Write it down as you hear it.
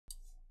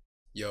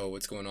Yo,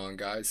 what's going on,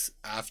 guys?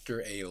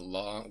 After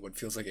what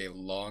feels like a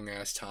long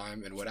ass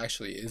time, and what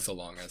actually is a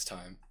long ass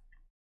time,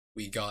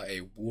 we got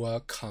a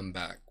Wooah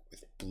comeback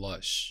with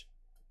Blush.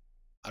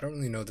 I don't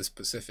really know the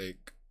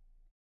specific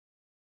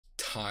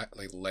time,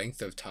 like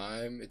length of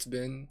time it's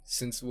been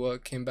since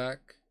Wooah came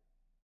back,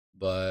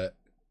 but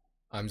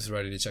I'm just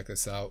ready to check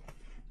this out.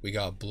 We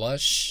got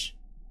Blush.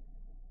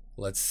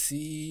 Let's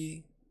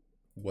see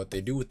what they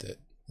do with it.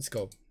 Let's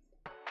go.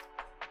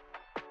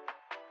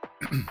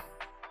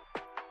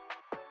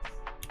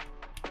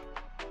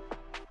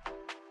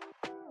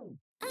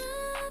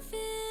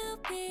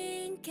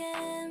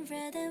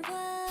 Red and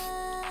white.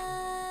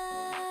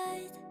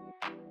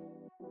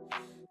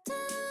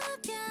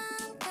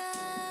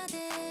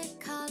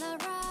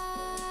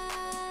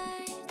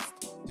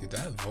 Dude,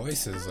 that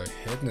voice is like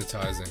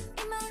hypnotizing.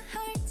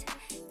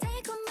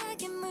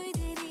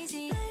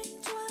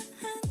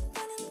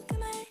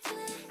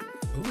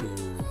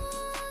 Ooh.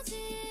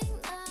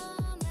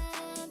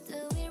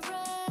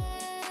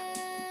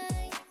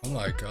 Oh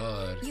my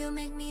god.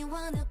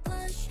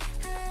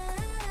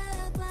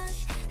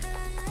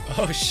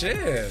 Oh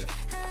shit!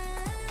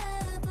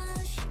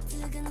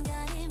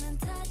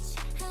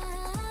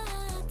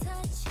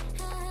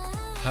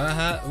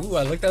 Haha. Ooh,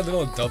 I like that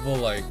little double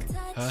like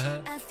haha.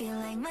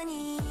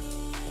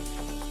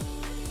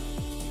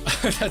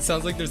 That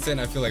sounds like they're saying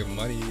I feel like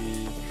money.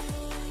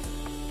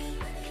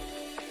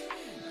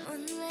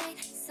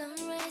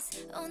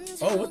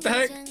 Oh, what the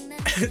heck?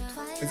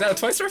 Is that a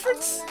Twice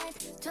reference?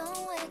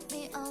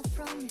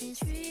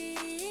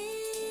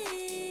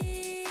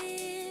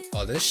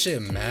 Oh, this shit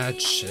mad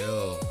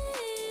chill.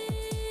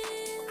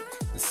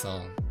 This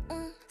song.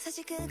 Ooh,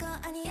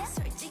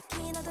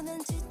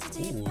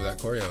 that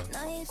choreo.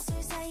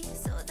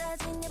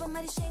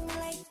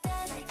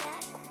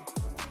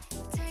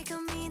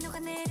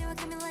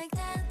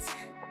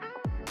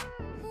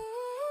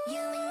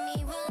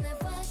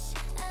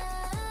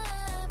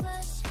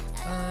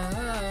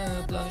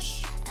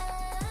 Blush.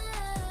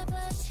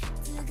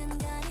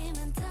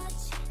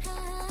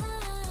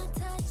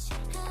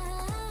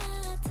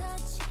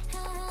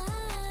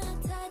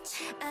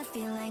 I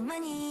feel like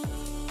money.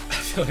 I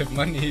feel like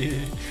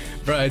money.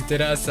 Bro, it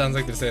dead ass sounds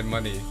like they're saying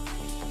money.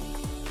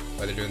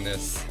 Why they're doing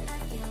this.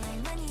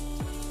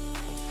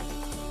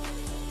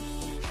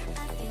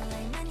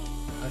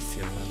 I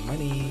feel like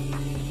money.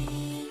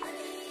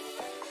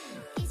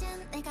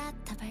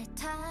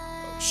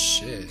 Oh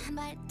shit.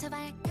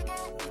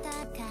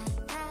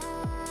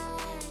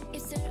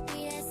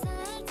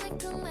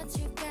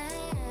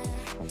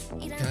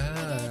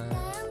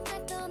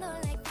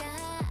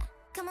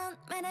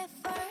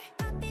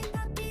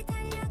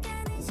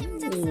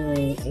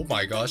 Ooh, oh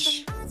my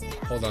gosh.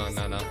 Hold on,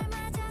 Nana.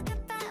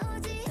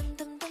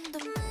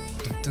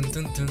 Dun, dun,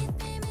 dun, dun.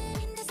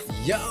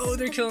 Yo,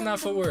 they're killing that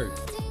footwork.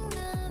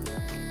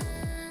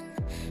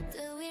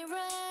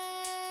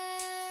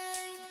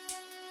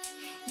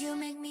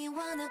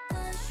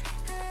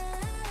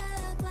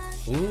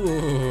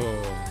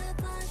 Ooh.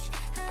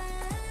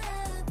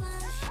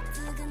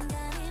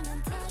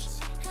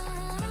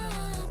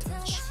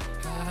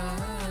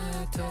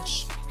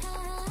 Touch.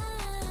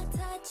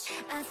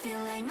 I feel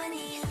like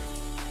money.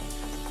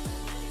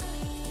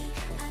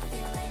 I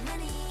feel like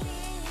money.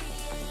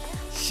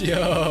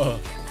 Yo.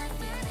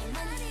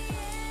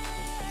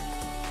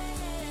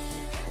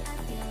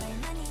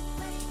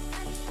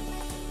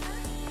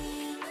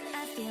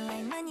 I feel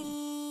like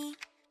money.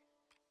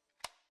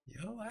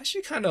 Yo, I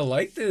actually kind of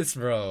like this,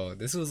 bro.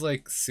 This was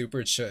like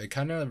super chill. It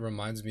kind of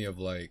reminds me of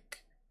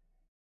like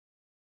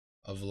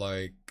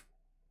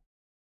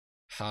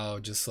how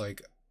just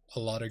like a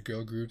lot of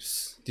girl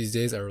groups these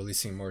days are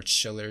releasing more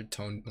chiller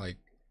tone, like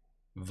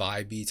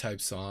vibey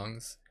type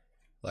songs.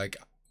 Like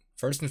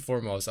first and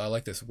foremost, I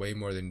like this way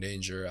more than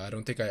Danger. I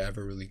don't think I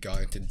ever really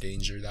got into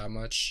Danger that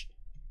much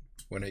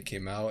when it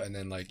came out, and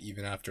then like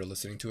even after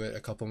listening to it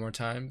a couple more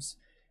times.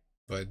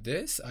 But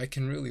this I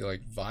can really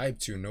like vibe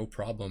to, no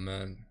problem,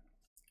 man.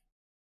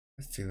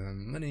 I feel the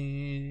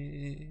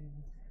money.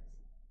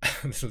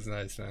 This was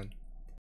nice, man.